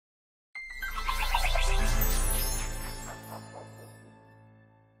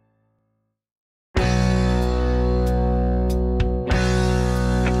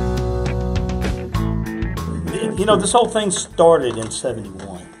You know, this whole thing started in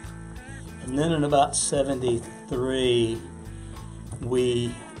 '71, and then in about '73,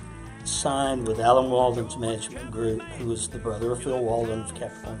 we signed with Alan Walden's management group, who was the brother of Phil Walden of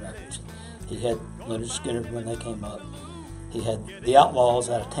Capricorn Records. He had Leonard Skinner when they came up. He had the Outlaws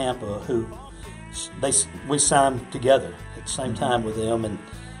out of Tampa, who we signed together at the same time with them and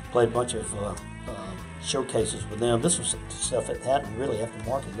played a bunch of showcases with them. This was stuff that happened really after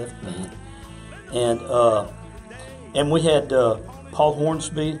Mark had left the band. And we had Paul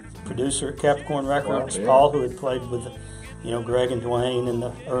Hornsby, producer at Capricorn Records. Yeah. Paul, who had played with, Greg and Dwayne in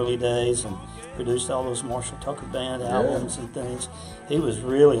the early days and produced all those Marshall Tucker Band albums and things. He was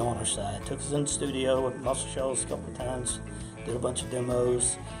really on our side. Took us in the studio at Muscle Shoals a couple of times, did a bunch of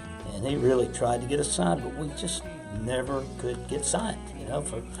demos, and he really tried to get us signed, but we just never could get signed,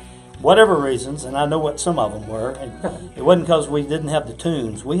 for whatever reasons, and I know what some of them were. And it wasn't because we didn't have the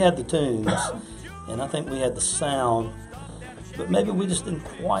tunes. We had the tunes, and I think we had the sound, but maybe we just didn't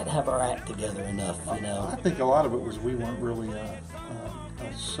quite have our act together enough, I think a lot of it was we weren't really a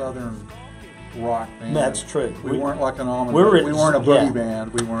southern rock band. That's true. We weren't like an almond. We weren't a boogie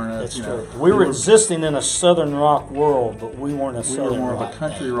band. We weren't a. That's true. We were existing in a southern rock world, but we weren't a southern rock. We were more of a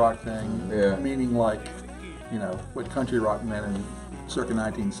country band. rock thing, meaning like, what country rock meant in circa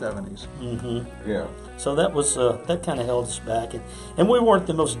 1970s. Mm-hmm. Yeah. So that was that kind of held us back, and we weren't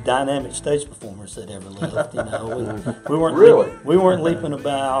the most dynamic stage performers that ever lived. We weren't really. We weren't leaping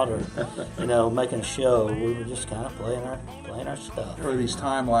about or making a show. We were just kind of playing our stuff. There were these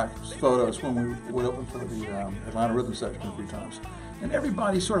time-lapse photos when we would open for the Atlanta Rhythm Section a few times, and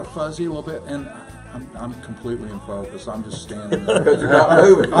everybody's sort of fuzzy a little bit, and I'm completely in focus. I'm just standing there. Because you're not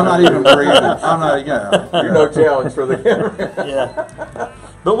moving. I'm not even breathing. I'm not. You're no challenge for the camera. Yeah.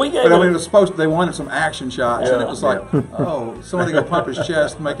 But we gave. But I mean, it was supposed. They wanted some action shots, and it was like, somebody go pump his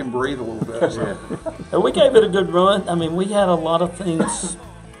chest, make him breathe a little bit. So. And we gave it a good run. I mean, we had a lot of things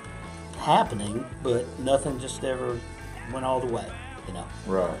happening, but nothing just ever went all the way.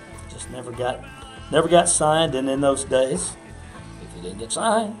 Right. Just never got signed. And in those days, if you didn't get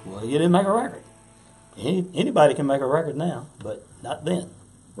signed, well, you didn't make a record. Anybody can make a record now, but not then.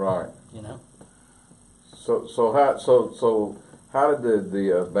 Right. So how did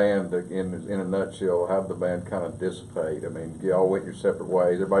the band, in a nutshell, how did the band kind of dissipate? I mean, you all went your separate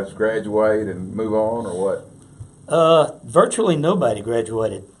ways. Everybody just graduate and move on, or what? Virtually nobody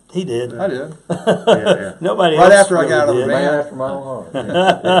graduated. He did. I did. Nobody right else after I got out of the did. band. Man after my own heart.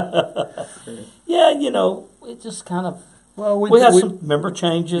 Yeah, it just kind of. Well, we had some member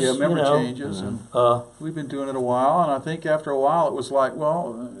changes. Yeah, member changes, and we've been doing it a while. And I think after a while, it was like,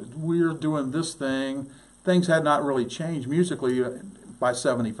 well, we're doing this thing. Things had not really changed musically by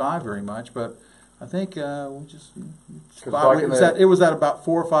 '75 very much, but I think we just it was that about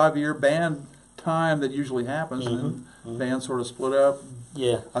 4 or 5 year band time that usually happens, and then bands sort of split up.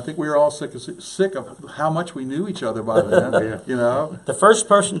 Yeah, I think we were all sick of how much we knew each other by then. The first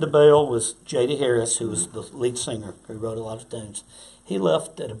person to bail was J.D. Harris, who was the lead singer, who wrote a lot of tunes. He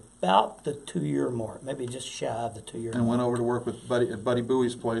left at about the 2 year mark, maybe just shy of the 2 year mark. And went over to work with Buddy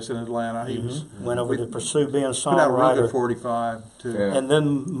Bowie's place in Atlanta. He went over to pursue being a songwriter. Put out a really good 45 too. Yeah. And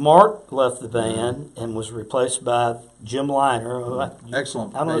then Mark left the band and was replaced by Jim Liner.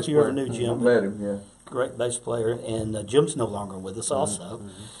 Excellent. I don't know if you ever knew Jim. I met him, yeah. Great bass player, and Jim's no longer with us also.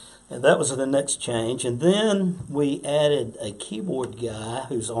 And that was the next change. And then we added a keyboard guy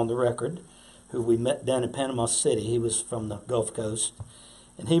who's on the record, who we met down in Panama City. He was from the Gulf Coast.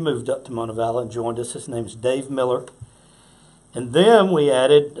 And he moved up to Montevallo and joined us. His name's Dave Miller. And then we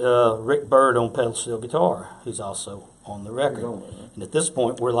added Rick Bird on pedal steel guitar, who's also on the record. And at this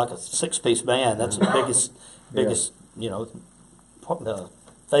point, we're like a 6-piece band. That's the biggest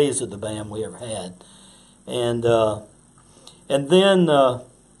phase of the band we ever had. And then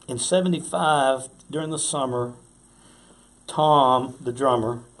in '75, during the summer, Tom, the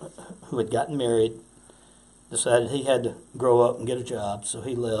drummer, who had gotten married, decided he had to grow up and get a job, so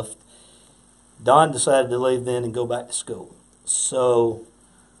he left. Don decided to leave then and go back to school. So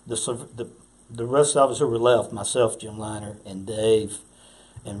the rest of us who were left, myself, Jim Liner, and Dave,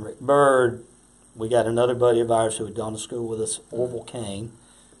 and Rick Bird, we got another buddy of ours who had gone to school with us, Orville Kane,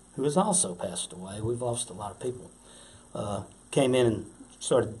 who has also passed away. We've lost a lot of people. Came in and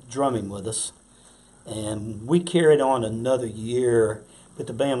started drumming with us. And we carried on another year, but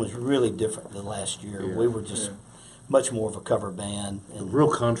the band was really different the last year. We were just much more of a cover band. And real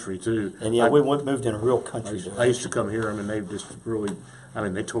country, too. And we moved in a real country direction. I used to come here, they just really,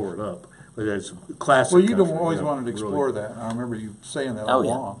 they tore it up. But it's classic. Well, you always wanted to explore that. I remember you saying that all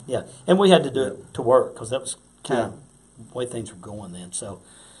along. Yeah. And we had to do it to work, because that was kind of the way things were going then. So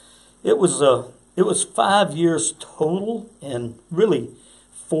it was It was 5 years total, and really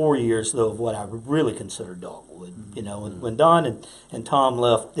 4 years though of what I would really consider Dogwood. You know, and when Don and Tom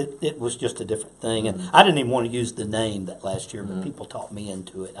left, it was just a different thing. And I didn't even want to use the name that last year, but people talked me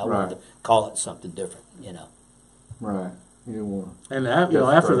into it. I wanted to call it something different. You know. Right. You didn't want. And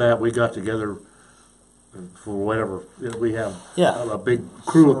after that, we got together for whatever we have. Yeah. A big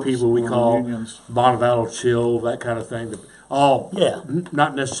crew of people we call Reunions. Bonneville Chill, that kind of thing. All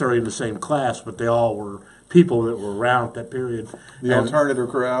not necessarily in the same class, but they all were people that were around at that period. The alternative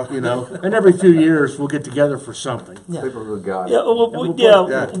crowd. You know, and every few years we'll get together for something. Yeah. People who got it. Yeah, well,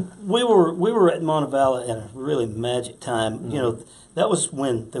 Yeah. we were at Montevallo at a really magic time. You know, that was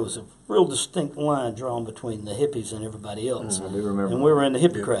when there was a real distinct line drawn between the hippies and everybody else. I do remember. And we were in the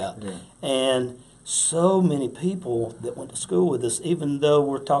hippie crowd. Yeah. And so many people that went to school with us, even though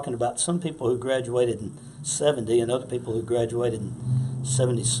we're talking about some people who graduated in 70 and other people who graduated in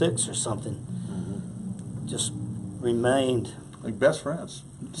 76 or something, just remained Like best friends.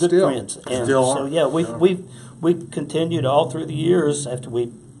 good Still. friends. And Still so are. yeah, we continued all through the years after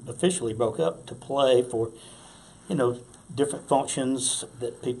we officially broke up to play for, you know, different functions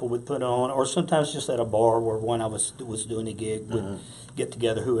that people would put on, or sometimes just at a bar where when I was doing a gig, we'd get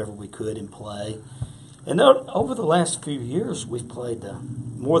together whoever we could and play. And then over the last few years, we've played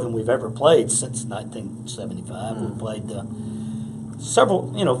more than we've ever played since 1975. We've played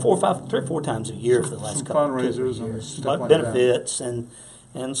several, you know, 3 or 4 times a year for the last Some couple fundraisers and years. stuff like Benefits and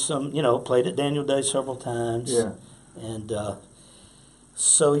some, you know, played at Daniel Day several times. Yeah. And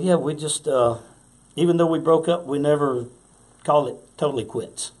so yeah, we just even though we broke up, we never called it totally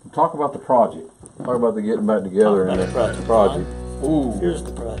quits. Talk about the project. Talk about the getting back together Talk and about the the project. Ooh. Here's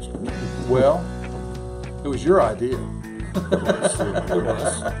the project. Well, it was your idea.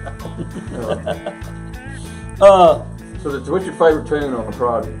 So what's your favorite tune on the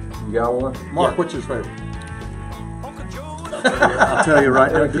project? You got one? Mark, what's your favorite? I'll tell you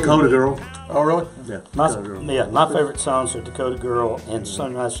right now, Dakota Girl. Oh, really? Yeah, My, Dakota Girl. my favorite songs are Dakota Girl and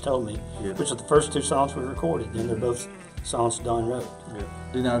Sunrise Told Me, Yeah. which are the first 2 songs we recorded, and they're both songs Don wrote.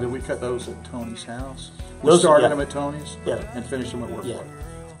 Did we cut those at Tony's house? We Those- started yeah. them at Tony's Yeah. and finished them at work. Yeah.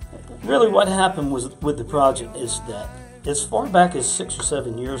 Really, what happened was with the project is that as far back as 6 or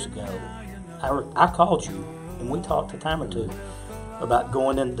 7 years ago, I called you and we talked a time or two about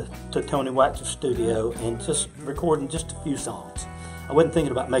going into Tony Waxer's studio and just recording just a few songs. I wasn't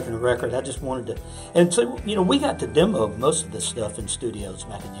thinking about making a record. I just wanted to, and so you know, we got to demo most of this stuff in studios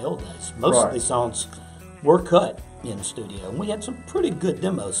back in the old days. Most of these songs were cut in the studio, and we had some pretty good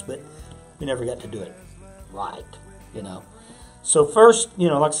demos, but we never got to do it right, you know. So first, you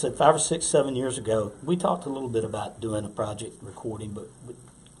know, like I said, 5 or 6, 7 years ago, we talked a little bit about doing a project recording, but we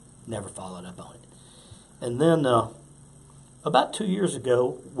never followed up on it. And then about 2 years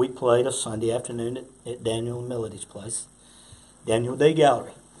ago, we played a Sunday afternoon at Daniel and Melody's place, Daniel Day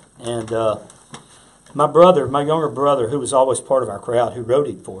Gallery. And my younger brother, who was always part of our crowd, who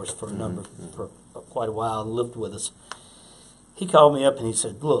roadied for us for quite a while, lived with us, he called me up and he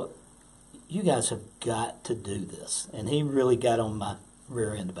said, "Look, you guys have got to do this." And he really got on my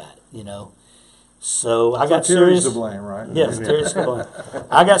rear end about it, you know. So I got Terry's serious. to blame, right? Yes, Terry's to blame.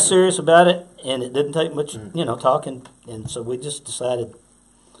 I got serious about it, and it didn't take much, you know, talking. And so we just decided,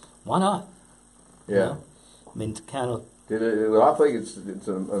 why not? Yeah. You know? I mean, to kind of. Well, I think it's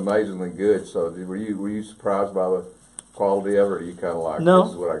amazingly good. So were you surprised by the quality of it, or are you kind of like, No.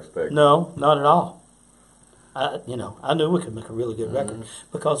 this is what I expected? No, not at all. I knew we could make a really good record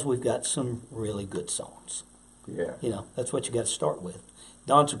because we've got some really good songs. Yeah. You know, that's what you got to start with.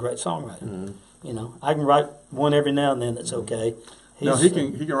 Don's a great songwriter. You know, I can write one every now and then that's okay. No, he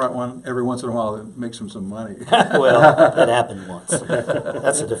can write one every once in a while that makes him some money. Well, that happened once.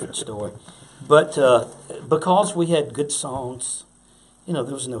 That's a different story. But because we had good songs, you know,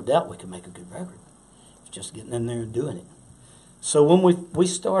 there was no doubt we could make a good record. It was just getting in there and doing it. So when we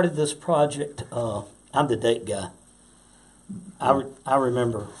started this project, I'm the date guy. I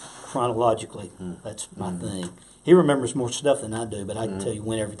remember chronologically. That's my thing. He remembers more stuff than I do, but I can tell you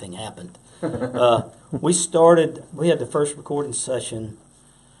when everything happened. We had the first recording session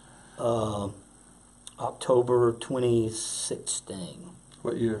October 2016.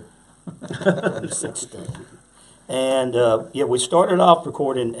 What year? 2016. And we started off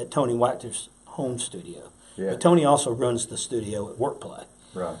recording at Tony Waxer's home studio. Yeah. But Tony also runs the studio at Workplay.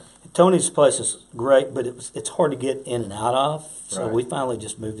 Right. Tony's place is great, but it's hard to get in and out of. So Right. we finally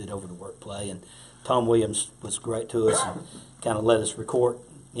just moved it over to Workplay, and Tom Williams was great to us and kind of let us record,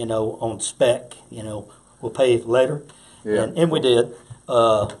 you know, on spec. You know, we'll pay you later, Yeah. and we did.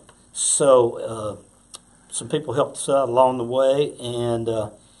 So some people helped us out along the way, and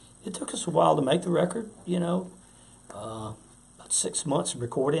it took us a while to make the record, about 6 months of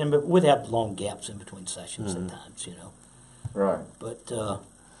recording, but we'd have long gaps in between sessions at times, Right. But,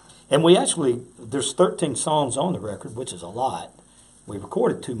 and we actually, there's 13 songs on the record, which is a lot. We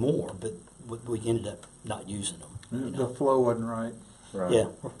recorded 2 more, but we ended up not using them. The flow wasn't right. Right. Yeah,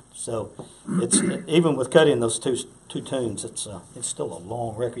 so it's even with cutting those two tunes, it's still a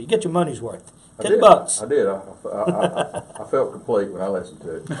long record. You get your money's worth. $10. I did. I felt complete when I listened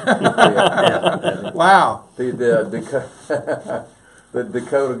to it. Wow. The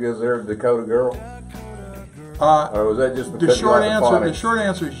Dakota, is there a Dakota girl? Or was that just because The short you like answer. the The short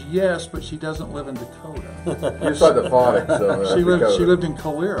answer is yes, but she doesn't live in Dakota. Just like the phonics of She Dakota. lived in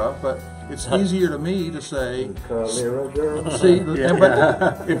Calera, but it's easier to me to say. Calera girl. See, but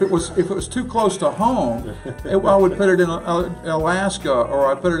if it was too close to home, I would put it in Alaska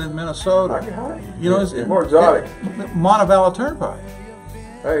or I put it in Minnesota. It's more exotic. Montevallo Turnpike,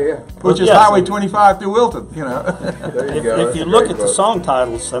 Hey, yeah. which is Yeah, Highway so- 25 through Wilton. There you go. If That's you a look great at the book. song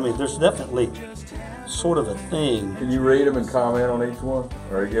titles, I mean, there's definitely sort of a theme. Can you read them and comment on each one?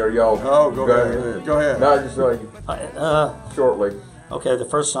 Or are y'all? Oh, go ahead. Go ahead. No, just like shortly. Okay, the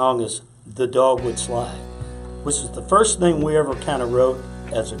first song is The Dogwood Slide, which is the first thing we ever kind of wrote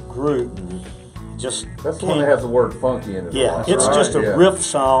as a group. Just That's the one that has the word funky in it. Yeah, That's it's right, just a yeah. riff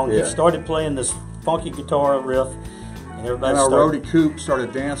song. Yeah. He started playing this funky guitar riff, and everybody And our started. roadie Coop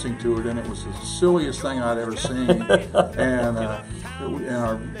started dancing to it, and it was the silliest thing I'd ever seen. and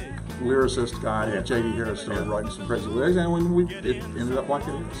our lyricist guy, J.D. Harris, started writing some crazy lyrics, and it ended up like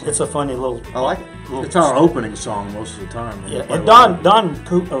it is. It's a funny little. I like it. It's our opening song most of the time. Yeah, and Don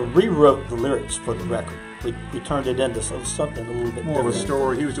Coop rewrote the lyrics for the record. We turned it into something a little bit More of a different.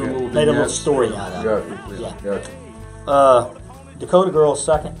 story. He was doing a little Made a little vignettes. story out of it. Gotcha. Yeah. Gotcha. Dakota Girl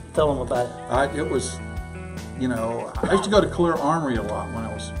second. Tell them about it. It was, I used to go to Calera Armory a lot when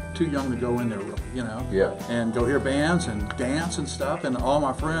I was too young to go in there, really, Yeah. and go hear bands and dance and stuff. And all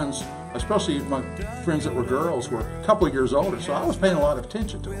my friends, especially my friends that were girls, were a couple of years older, so I was paying a lot of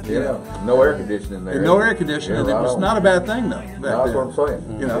attention to them. Yeah. No air conditioning there. And no air conditioning. Yeah, It was right not a bad thing, though. Back That's then. what I'm saying.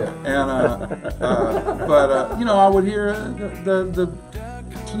 And I would hear the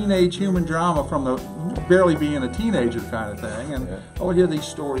teenage human drama from the barely being a teenager kind of thing, and I would hear these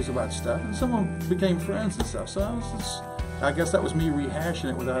stories about stuff, and some of them became friends and stuff. So I guess that was me rehashing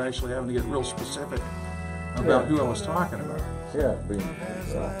it without actually having to get real specific about who I was talking about. Yeah.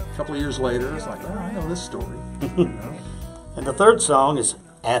 A couple of years later, it's like, oh, I know this story. And the third song is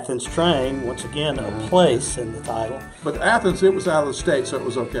Athens Train. Once again, a place in the title. But Athens, it was out of the state, so it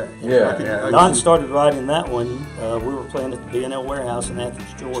was okay. Yeah. Don started writing that one. We were playing at the B&L warehouse in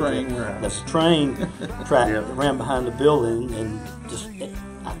Athens, Georgia. Train warehouse. That's a train track that ran behind the building, and just it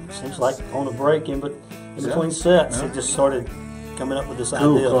seems like on a break in between sets, it just started coming up with this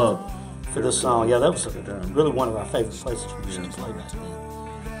Cool idea club. for this song. Yeah, that was really one of our favorite places we used to play back then.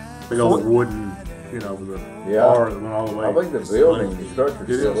 Big old wooden, the Yeah. bar that went all the way. I think the building, the structure's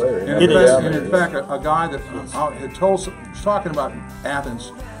It still is. there. And, It is. in fact, a guy that had was talking about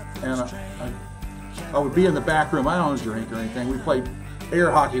Athens, and I would be in the back room. I don't drink or anything. We played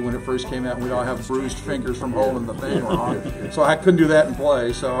air hockey when it first came out, and we'd all have bruised fingers from holding the thing on. So I couldn't do that and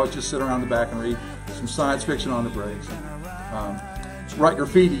play, so I would just sit around the back and read some science fiction on the breaks. Write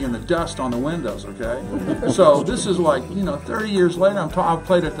graffiti in the dust on the windows, okay? So this is like, 30 years later, I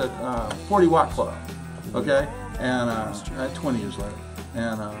played at the 40 Watt Club, okay? And 20 years later.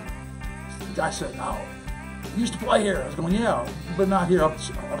 And the guy said, "No, you used to play here." I was going, "Yeah, but not here, up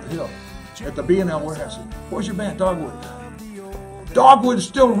the hill. At the B&L warehouse." "Where's your band?" "Dogwood." "Dogwood is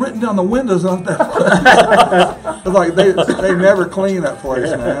still written on the windows on that place." It's like they never clean that place,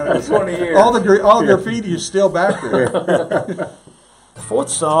 man. It's 20 years. All the graffiti is still back there. The fourth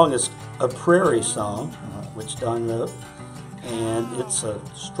song is a prairie song, which Don wrote, and it's a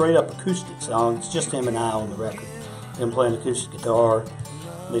straight-up acoustic song. It's just him and I on the record. Him playing acoustic guitar,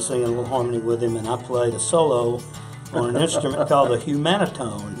 me singing a little harmony with him, and I played a solo on an instrument called a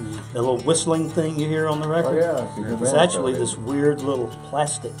humanitone, the little whistling thing you hear on the record. Oh, yeah. It's actually this weird little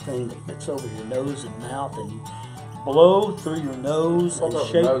plastic thing that fits over your nose and mouth, and you blow through your nose and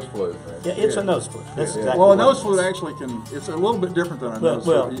shake. Nose flute. Yeah, it's a nose flute. That's exactly Well, a what nose it flute is. actually it's a little bit different than a nose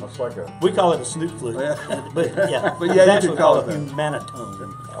Well, flute. It's like a. We call it a snoot flute, Yeah. but yeah, But yeah, it's you actually could call called it a that.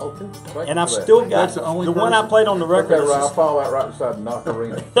 humanitone. Okay. And I've still got That's the only one I person- played on the record. Okay, is right. I'll this- follow that right beside the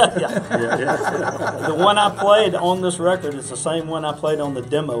Ocarina. yeah. The one I played on this record is the same one I played on the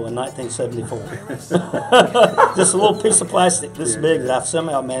demo in 1974. Just a little piece of plastic this big that I've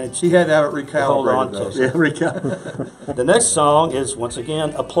somehow managed He had to have it to hold on recalibrated. to. The next song is, once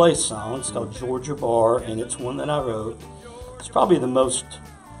again, a place song. It's called Georgia Bar, and it's one that I wrote. It's probably the most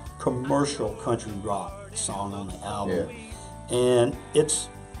commercial country rock song on the album. Yeah. And it's,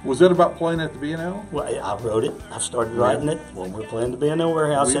 Was it about playing at the B&L? well, I wrote it. I started writing it when we were playing the B&O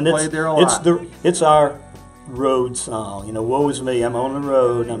Warehouse. We and played there a lot. It's our road song. You know, woe is me. I'm on the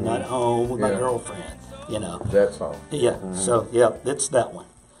road. I'm not home with my Yeah. girlfriend. You know. That song. Yeah. So yeah, it's that one.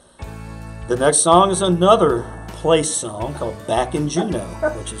 The next song is another place song called "Back in Juneau,"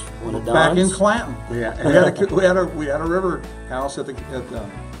 which is one of Don's. Back in Clanton. Yeah. We had a river house at the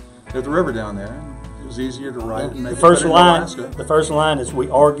river down there. It was easier to write and make The first it better in line. Alaska. The first line is, "We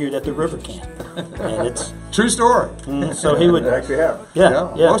argued at the river camp," and it's True story. so he would. It actually happened.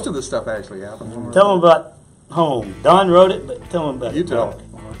 Yeah. Most of the stuff actually happened. Tell him about home. Don wrote it, but tell him about You it. tell.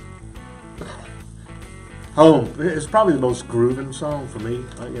 Home. It's probably the most grooving song for me.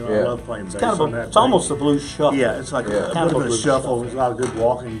 I Yeah. love playing bass Kind of on a, that. it's almost a blues shuffle. Yeah, it's like Yeah. a Kind of little a bit of blues shuffle. shuffle. There's a lot of good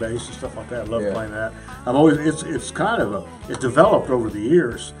walking bass and stuff like that. I love Yeah. playing that. It's kind of it's developed over the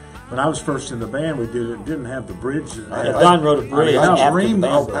years. When I was first in the band, we didn't have the bridge. Don wrote a bridge I after dreamed. the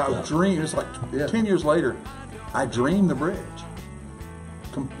band broke I up. dreamed. It was like 10 years later. I dreamed the bridge.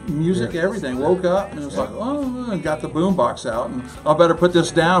 Music, everything. Woke up and it was like, oh, and got the boombox out, and I better put this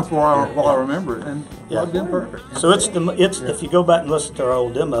down while I remember it, and plugged in perfect. So if you go back and listen to our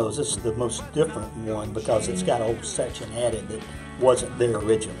old demos, it's the most different one because it's got a whole section added that wasn't there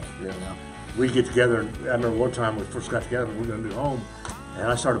originally. You know? We get together, and I remember one time we first got together, we were going to do home, and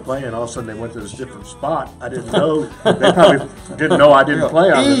I started playing, and all of a sudden they went to this different spot. I didn't know. They probably didn't know I didn't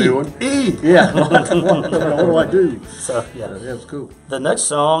play on the new one. Yeah. What do I do? So yeah. Yeah, it's cool. The next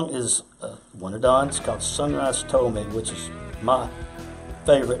song is one of Don's called "Sunrise Told Me," which is my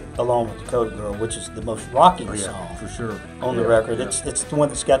favorite, along with "Dakota Girl," which is the most rocking Oh, yeah, song for sure. on the record. It's the one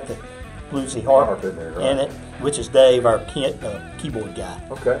that's got the bluesy harp Harp in there, right. in it, which is Dave, our keyboard guy.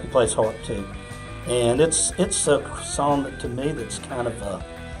 Okay. He plays harp too, and it's a song that to me that's kind of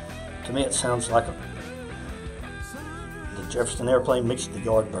to me it sounds like the Jefferson Airplane mixed with the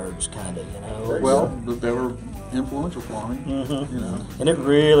Yardbirds, kind of, you know. Well, they were influential for me. You know. And it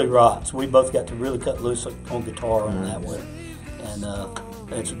really rocks. We both got to really cut loose on guitar on that one, and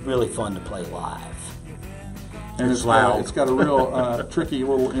it's really fun to play live. And it's loud. It's got a real tricky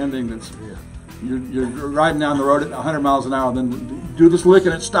little ending. That's you're riding down the road at 100 miles an hour, then do this lick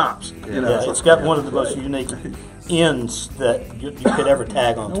and it stops. You know, Yeah, it's got one of the most unique ends that you could ever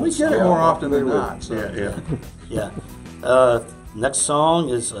tag onto. and we a get it song. more often than not. So. Yeah. Next song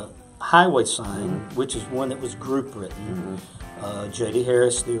is "Highway Sign," which is one that was group written. J.D.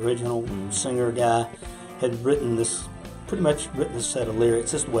 Harris, the original singer guy, had pretty much written this set of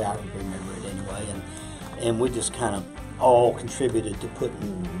lyrics. This is the way I remember it anyway, and we just kind of all contributed to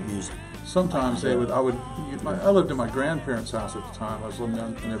putting music. Sometimes I lived in my grandparents' house at the time. I was living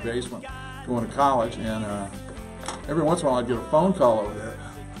down in their basement, going to college, and every once in a while I'd get a phone call over there.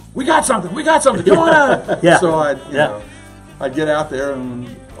 We got something. Come on out. Yeah. So I'd get out there and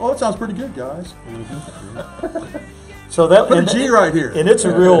it sounds pretty good, guys. So that Put a G right here. and it's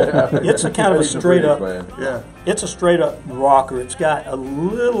it's a kind of a straight up. Yeah. It's a straight up rocker. It's got a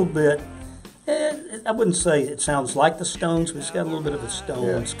little bit. I wouldn't say it sounds like the Stones, but it's got a little bit of a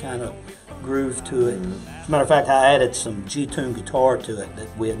Stones kind of groove to it. As a matter of fact, I added some G-tune guitar to it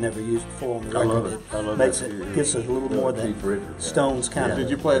that we had never used before on the record. love it. I love Makes that. it gives it a little more than Keith Richards, yeah. Stones kind of. Did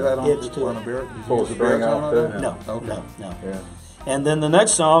you play that on edge to a it. Barrett? Full string out there? No, Okay. no. Yeah. And then the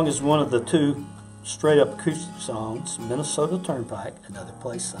next song is one of the two straight up acoustic songs, "Minnesota Turnpike," another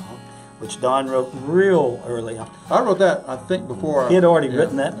place song, which Don wrote real early on. I wrote that, I think, before. He had already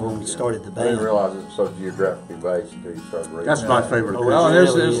written that when we started the I didn't band. realize it was so geographically based until you started reading. That's my favorite. Oh, Well, it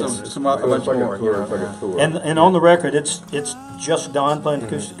there's really some It a bunch looks like more. a tour. It's like a tour. And on the record, it's just Don playing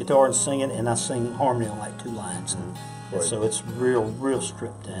acoustic guitar and singing, and I sing harmony on like 2 lines, and so it's real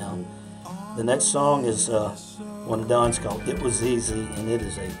stripped down. The next song is one of Don's called "It Was Easy," and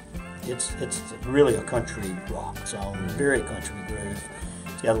it's really a country rock song, very country groove.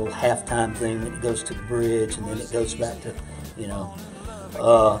 It's got a little halftime thing that goes to the bridge, and then it goes back to,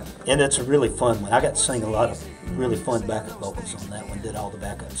 and it's a really fun one. I got to sing a lot of really fun backup vocals on that one. Did all the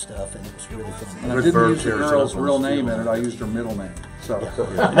backup stuff, and it was really fun. And I didn't use the girl's real name in it. I used her middle name. So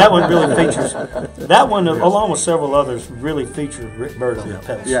And that one really features. That one, along with several others, really featured Rick Bird on the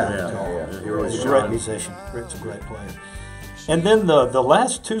pedal steel guitar. He's a great musician. Rick's a great player. And then the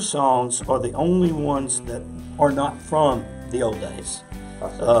last 2 songs are the only ones that are not from the old days.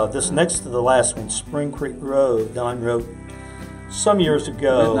 This next to the last one, "Spring Creek Road," Don wrote some years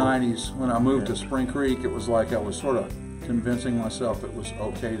ago. mid-90s, when I moved to Spring Creek, it was like I was sort of convincing myself it was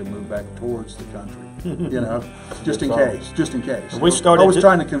okay to move back towards the country. You know, just in case. We started I was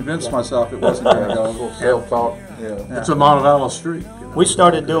trying to convince myself it wasn't going to go. Self-talk. Yeah. It's a Montevallo Street. We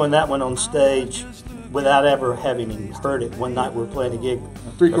started doing that one on stage without ever having even heard it. One night we were playing a gig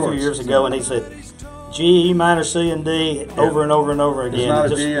a few years ago, and he said, G, E minor, C, and D over and over and over again.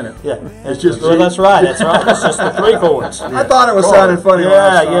 There's not a D in it. Yeah, It's just well, G. that's right. It's just the 3 chords. I thought it was sounding funny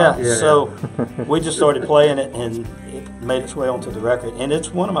last time. Yeah. So we just started playing it, and it made its way onto the record. And it's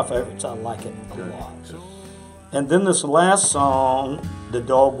one of my favorites. I like it a lot. And then this last song, The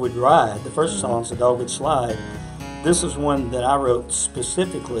Dogwood Ride, the first song's The Dogwood Slide. This is one that I wrote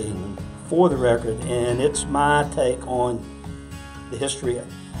specifically for the record, and it's my take on the history.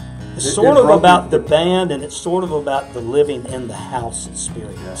 It's sort of about the band, and it's sort of about the living in the house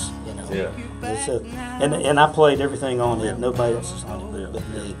experience. You know, and I played everything on it. Nobody else is on it but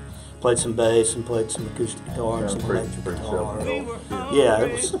me. Played some bass and played some acoustic guitar and some electric guitar. Yeah,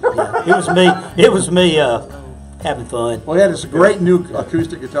 it was me having fun. Well, he had this great new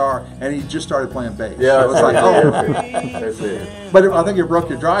acoustic guitar, and he just started playing bass. Yeah, it was like, that's it. But I think it broke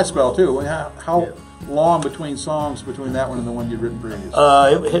your dry spell too. How long between songs between that one and the one you'd written previously?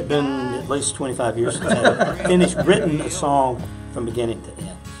 It had been at least 25 years since I finished written a song from beginning to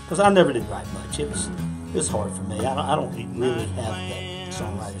end. Because I never did write much. It was hard for me. I don't really have that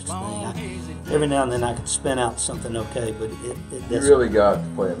songwriter's thing. Every now and then I could spin out something okay, but you really got to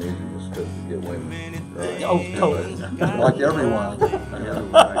play music just because you get women. Right? Oh, totally. Like everyone.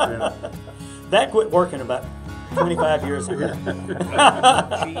 That quit working about 25 years ago.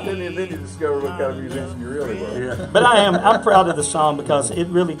 Then you discover what kind of musician you really were. Yeah. But I'm proud of the song because I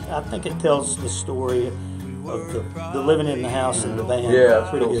think it tells the story of the living in the house and the band. Yeah, it's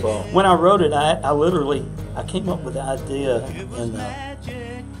pretty a cool good. song. When I wrote it, I came up with the idea and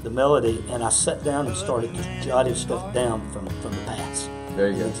the melody, and I sat down and started just jotting stuff down from the past. There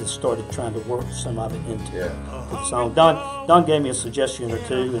you go. And just started trying to work some of it into the song. Don gave me a suggestion or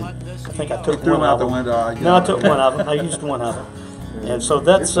two, and I think I took Threw one them out of the them. window. No, I took one of them. I used one of them. And so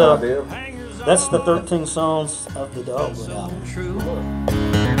that's the 13 songs of the Dogwood album.